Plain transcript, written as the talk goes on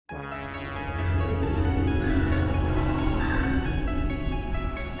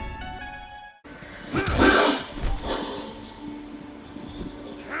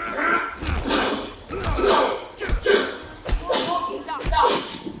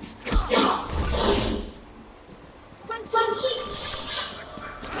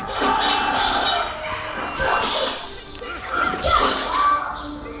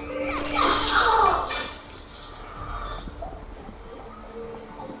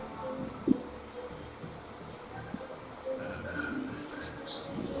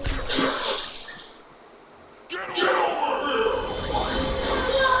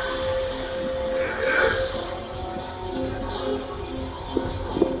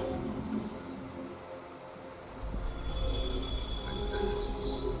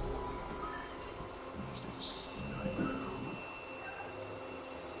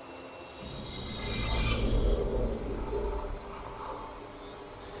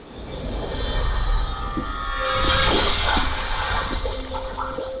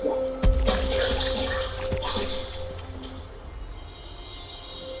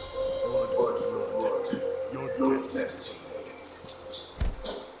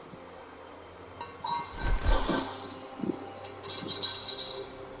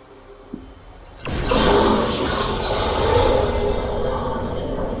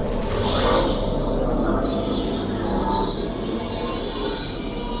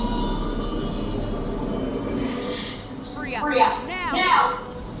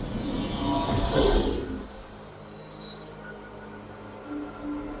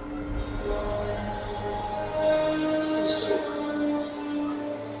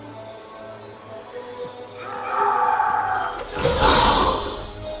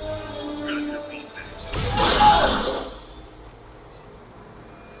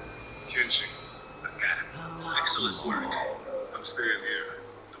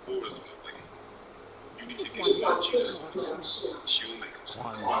Quan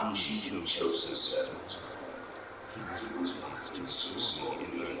Chi chose his servants. He was wise to restore me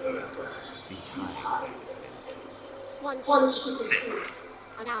in Earth behind my defenses. One chance to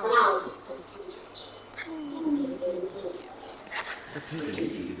allow himself to be captured. Who knew they would bring him here? A pity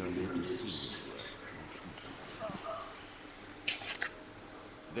he did not live to see his work completed.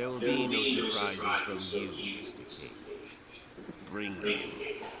 There will be no surprises from you, Mr. Cage. Bring them.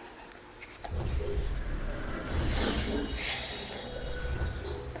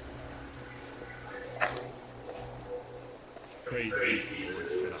 Praise be to Lord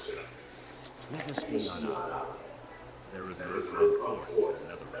Shinnok. Let us be unarmed. There is an earthbound force in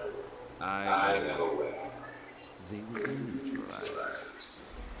another realm. I am aware. They will be neutralized.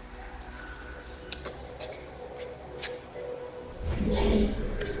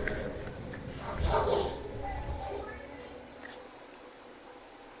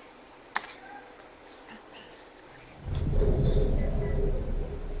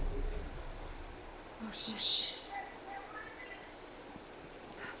 Oh shit.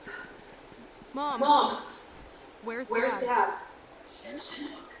 Mom. Where's Dad?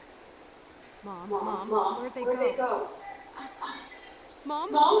 Mom, where'd they go? Mom?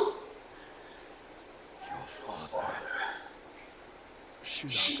 Your father,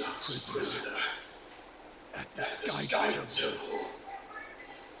 Shinnok's prisoner, at the Sky Temple.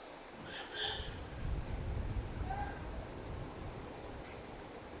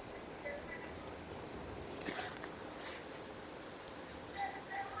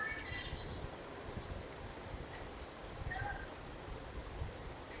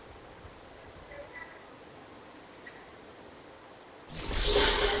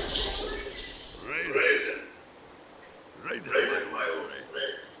 Raiden, my old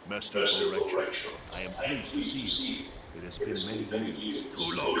friend. Master Director, I am pleased to see you. It has been many years.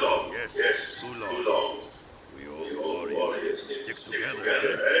 Too long. Yes, too long. We all warriors need to stick together,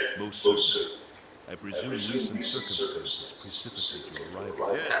 eh? Most certainly. I presume recent circumstances precipitate your arrival.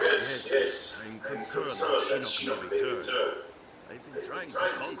 Yes. I'm concerned that Shinnok may return. I've been trying to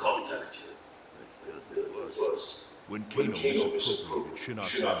contact you. I feared the worst. When Kano misappropriated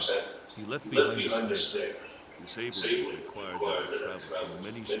Shinnok's armor, he left behind a snare. Disabling it required that I travel to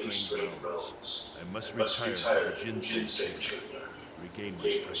many strange realms. I must retire to the Ginseng Chamber, regain my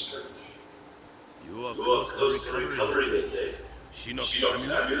strength. You are close to recovering again. Shinnok's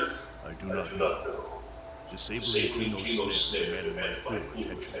amulet? I do not know. Disabling Kano's snare demanded my full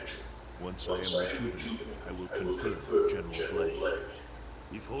attention. Once I am rejuvenated, I will confer General Blade.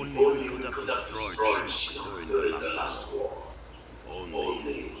 If only we could have destroyed Shinnok during the last war. If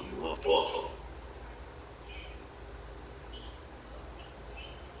only he were mortal.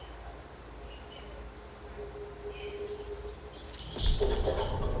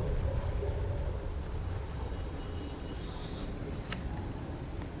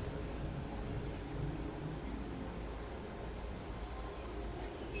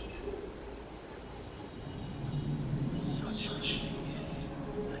 Such beauty,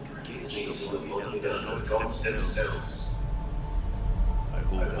 like gazing upon the elder gods themselves. I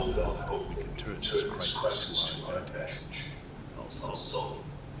hold out hope that we can turn this crisis to our advantage. Also,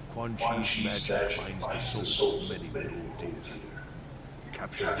 Quan Chi's magic binds the souls of many we hold dear.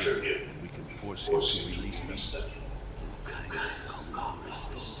 Capture him, and we can force him to release them. you cannot come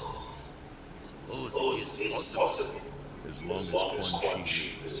restored. Suppose it is possible. As long as Quan Chi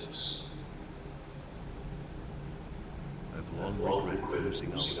lives. I've long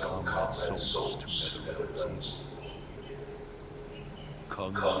regretted losing our comrade souls to Netherrealm's evil.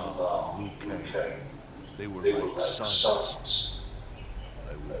 Kung Lao and Liu Kang, they were like sons.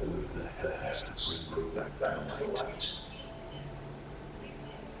 I will move the heavens to bring them back to light.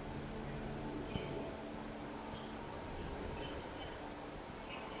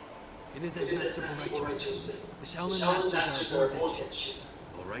 It is as Master Boraicho said. The Shaolin Masters are aboard that ship.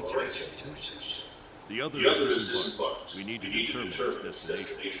 Boraicho two ships. The other is disembarked. We need to determine its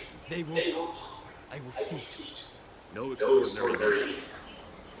destination. They will talk. I will see it. No extraordinary.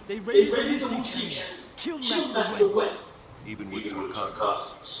 They raided the Wuxi camp, killed Master Wen. Even with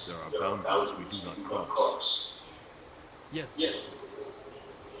Tarkagas, there are boundaries we do not cross. Yes.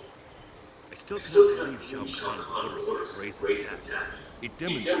 I still cannot believe Shao Kahn orders to raise the attack. It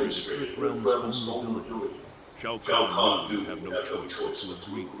demonstrated Earthrealm's vulnerability. Shao Kahn knew we have no choice but to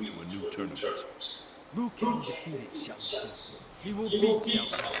agree to a new tournament. Liu Kang defeated Shao Kahn. He will beat Shao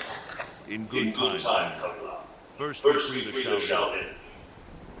Kahn. In good time, first we free the Shaolin.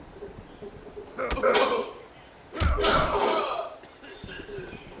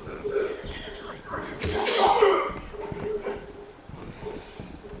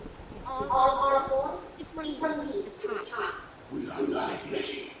 all are aboard? This one moves with the tide. We are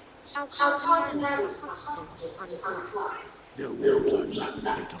ready. Shall call demand for hostages be unharmed. Their wounds are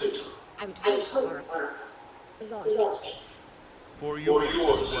not fatal. I would hope, Oracle. For your sake. For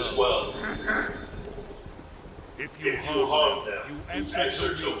yours as well. If you harm them, you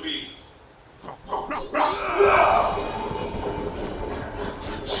answer to me.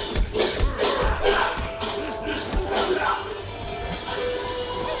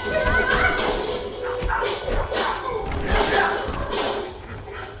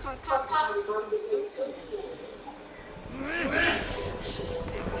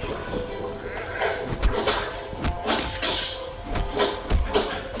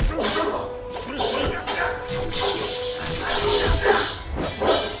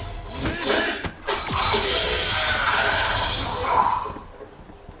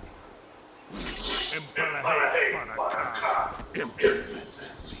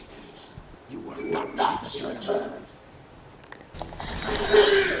 You are not the tournament.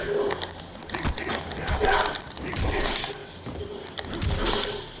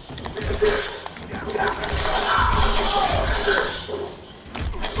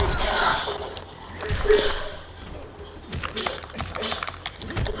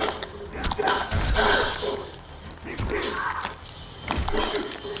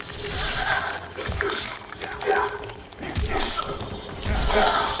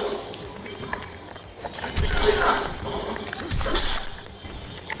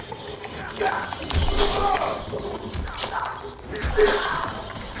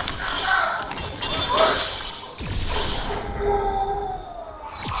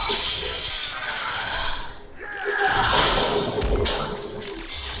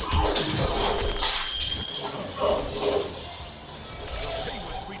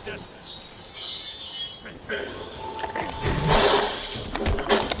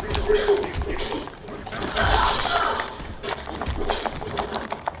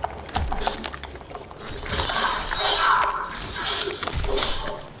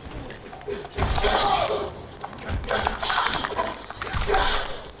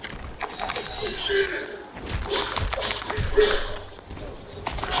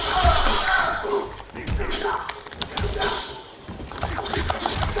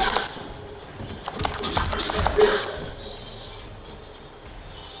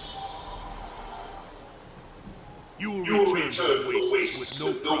 You will return to the wastes with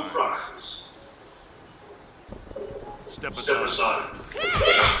no prize. Step aside.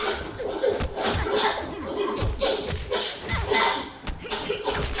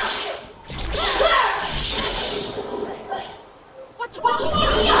 What's wrong?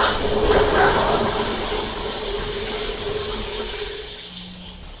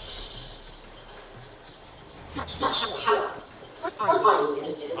 Such power. What are you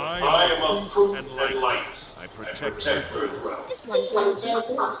doing? I am of truth and light. I protect Earth. This one goes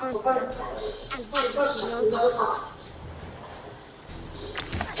up to Earth and worships no gods.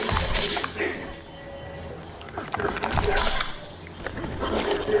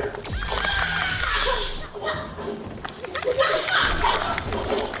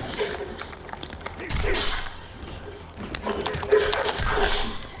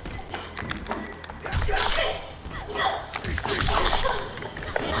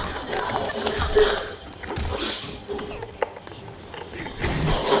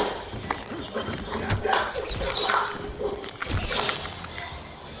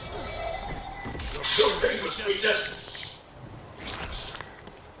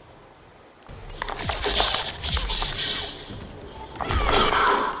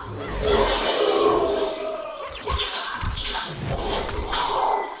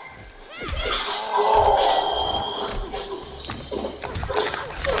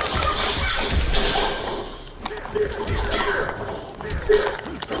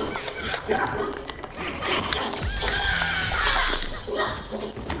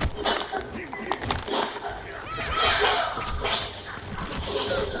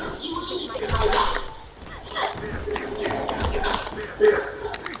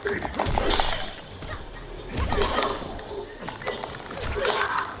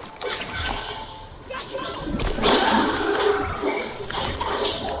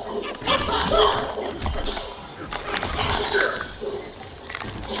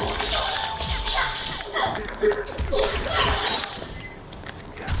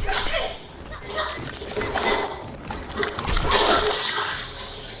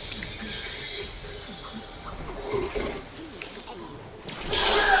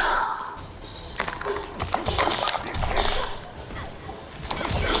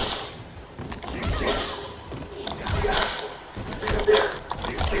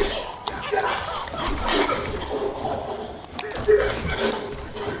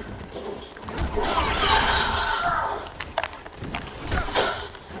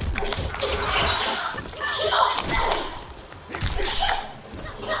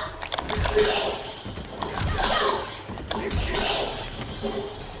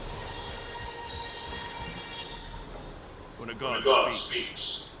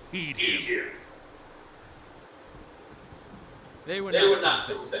 speaks. Heed him. They were not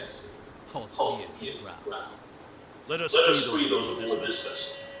so vexed. All sneers and growls. Let us free those aboard this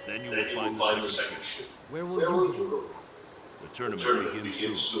vessel. Then you will find the second ship. Where will you go? The tournament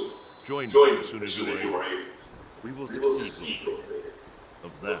begins soon. Join me as soon as you are able. We will succeed, Lord Vader.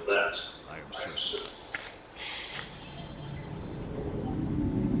 Of that, I am certain.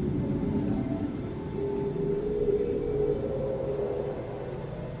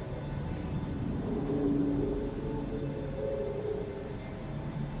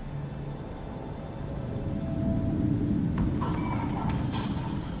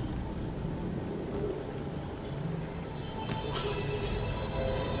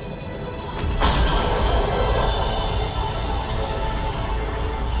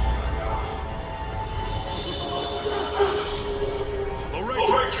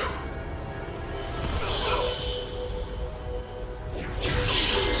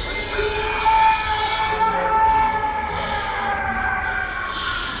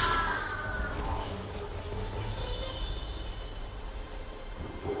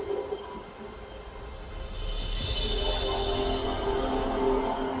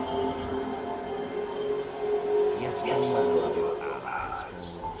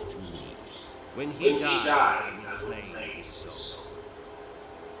 When he dies, I will claim his soul.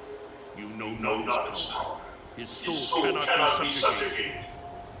 You know not his power. His soul cannot be subjugated.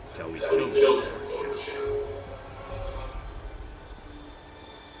 Shall we kill him?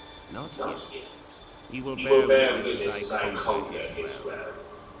 Not yet. He will bear witness as I conquer his realm.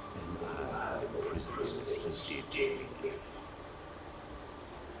 Then I will imprison him as he did me.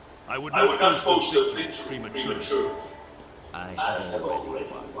 I would not boast of victory prematurely. I have already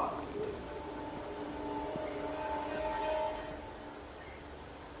won.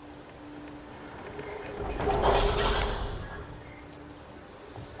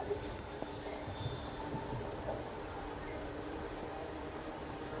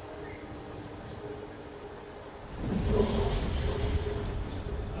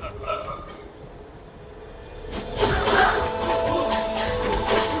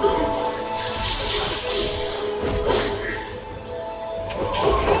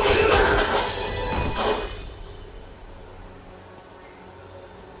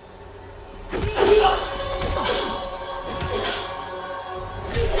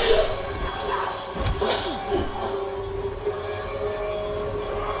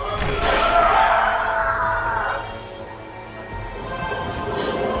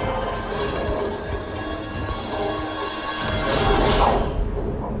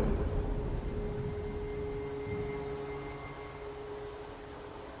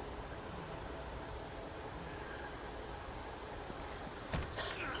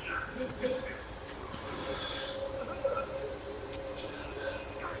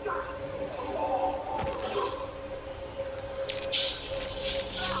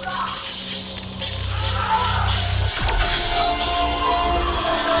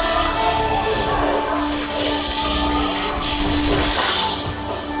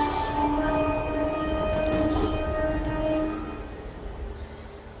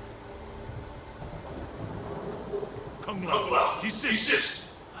 Desist!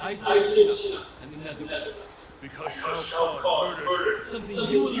 I say and another. Because Shao Kahn murdered Something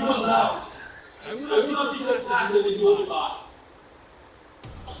you will not do. I will not be so passive in living by.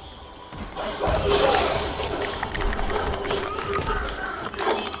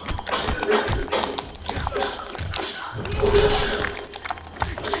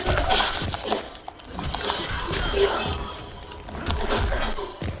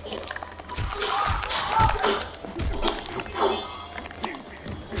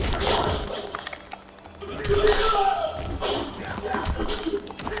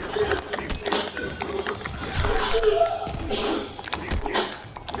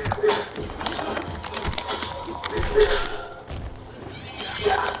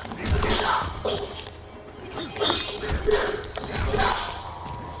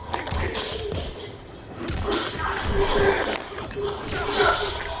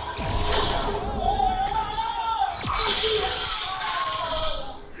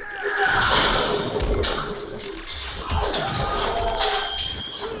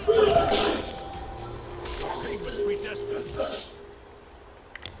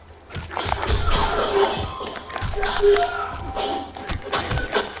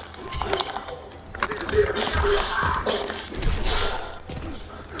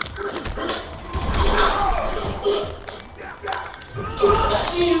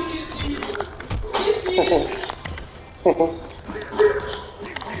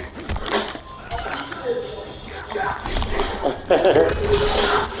 I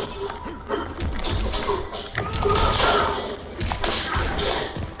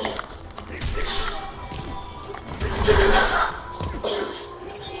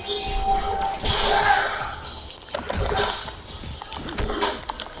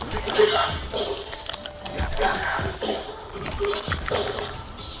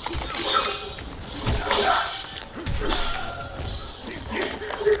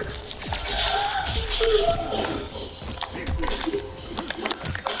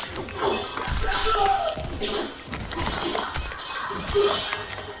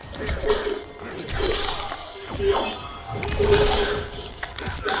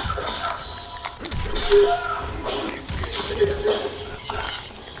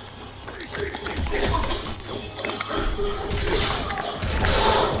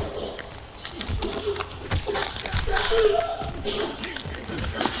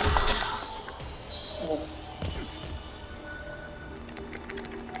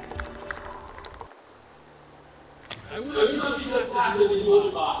will not be so passive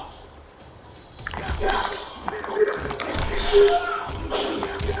anymore.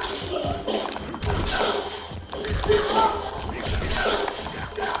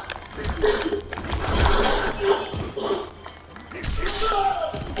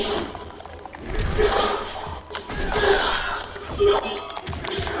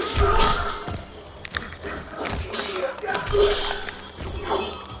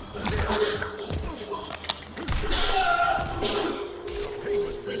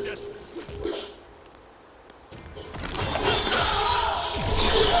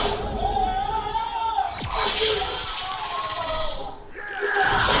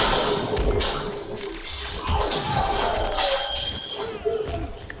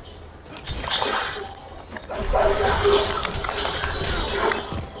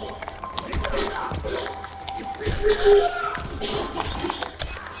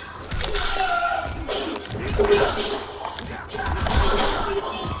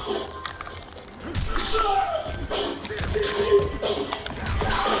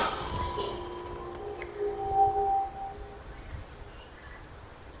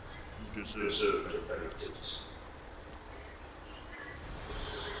 Deserve better fate.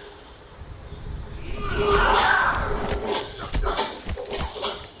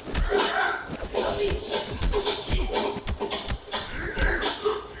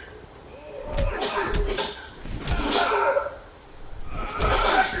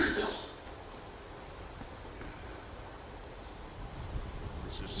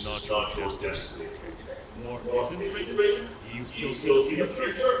 This is not your destiny. More visions, Raiden? Do you still see the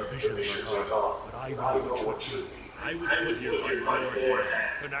future? The visions are gone, but I know what you will be. I was put here by your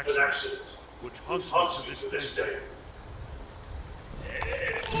hand. An accident, which haunts me to this day.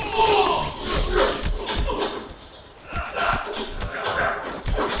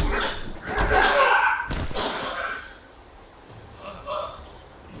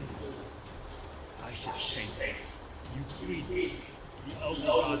 I should thank you. You freed me. The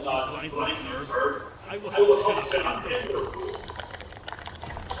elder gods you blindly serve. I will help finish it.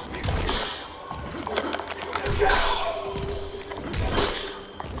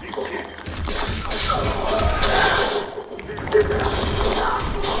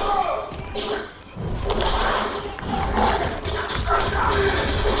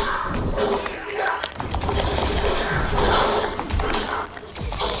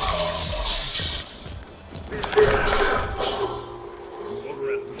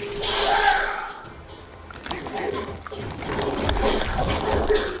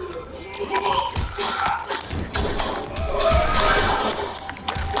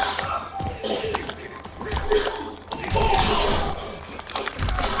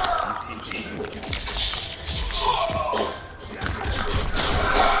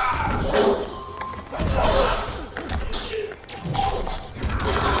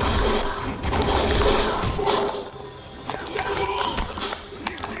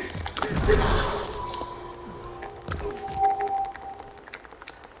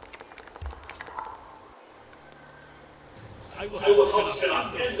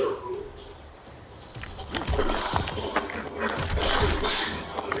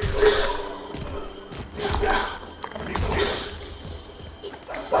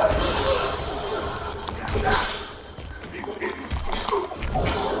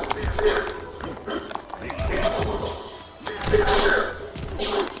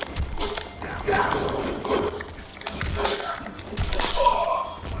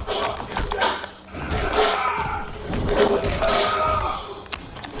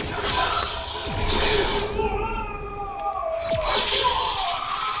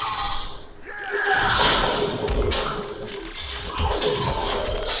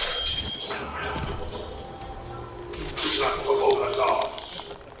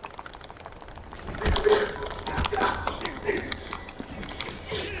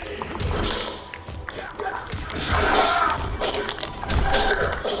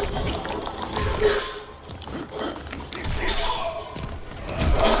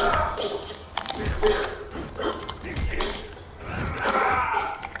 I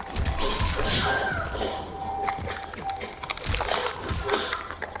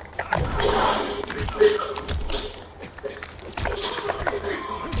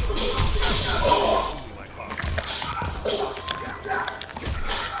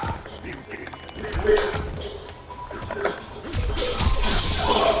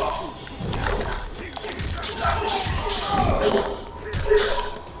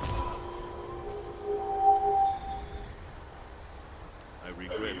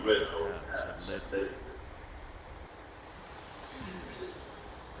regret where the paths have led me.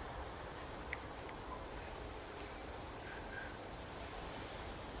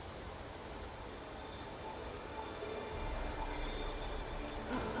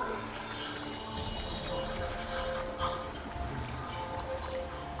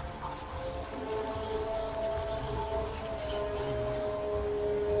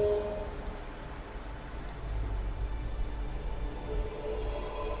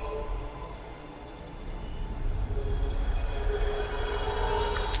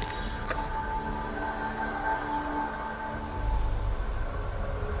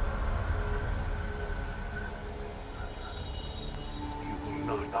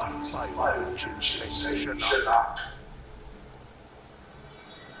 Not by vengeance, Shinnok.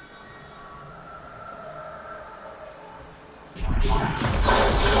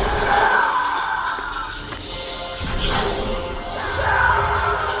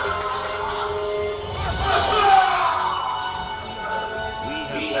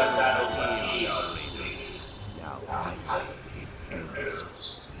 We have battled for eons. Now finally it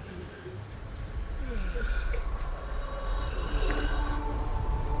ends.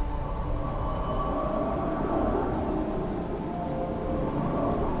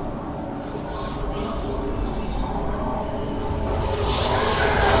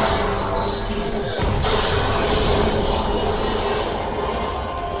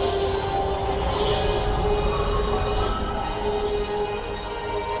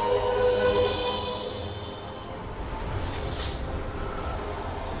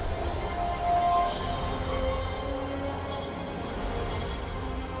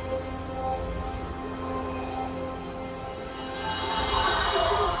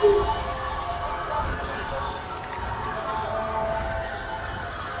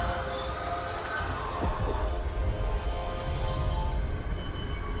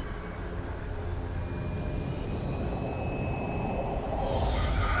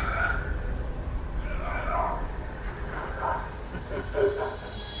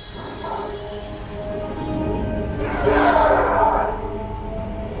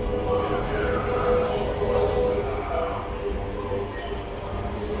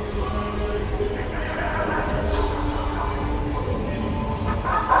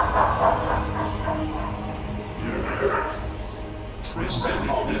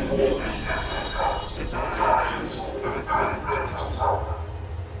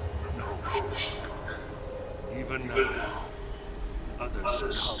 Even now,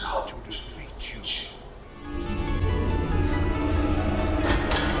 others come to defeat